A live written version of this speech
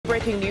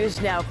Breaking news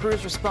now.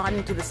 Crews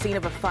responding to the scene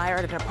of a fire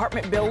at an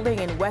apartment building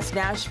in West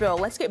Nashville.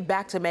 Let's get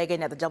back to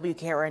Megan at the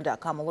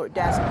WKRN.com alert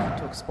desk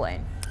to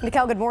explain.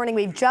 Mikkel, good morning.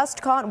 We've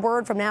just caught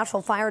word from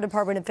Nashville Fire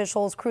Department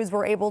officials. Crews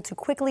were able to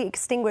quickly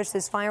extinguish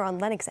this fire on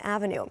Lenox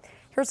Avenue.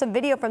 Here's some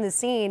video from the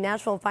scene.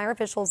 Nashville fire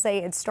officials say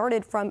it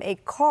started from a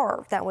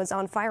car that was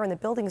on fire in the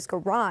building's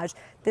garage.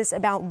 This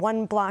about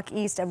 1 block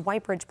east of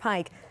White Bridge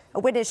Pike. A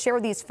witness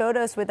shared these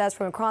photos with us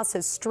from across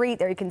the street.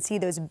 There you can see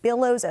those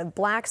billows of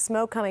black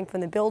smoke coming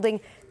from the building.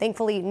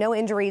 Thankfully, no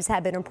injuries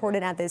have been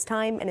reported at this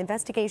time. An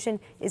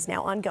investigation is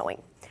now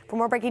ongoing. For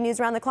more breaking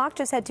news around the clock,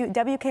 just head to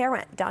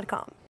WKRN.com.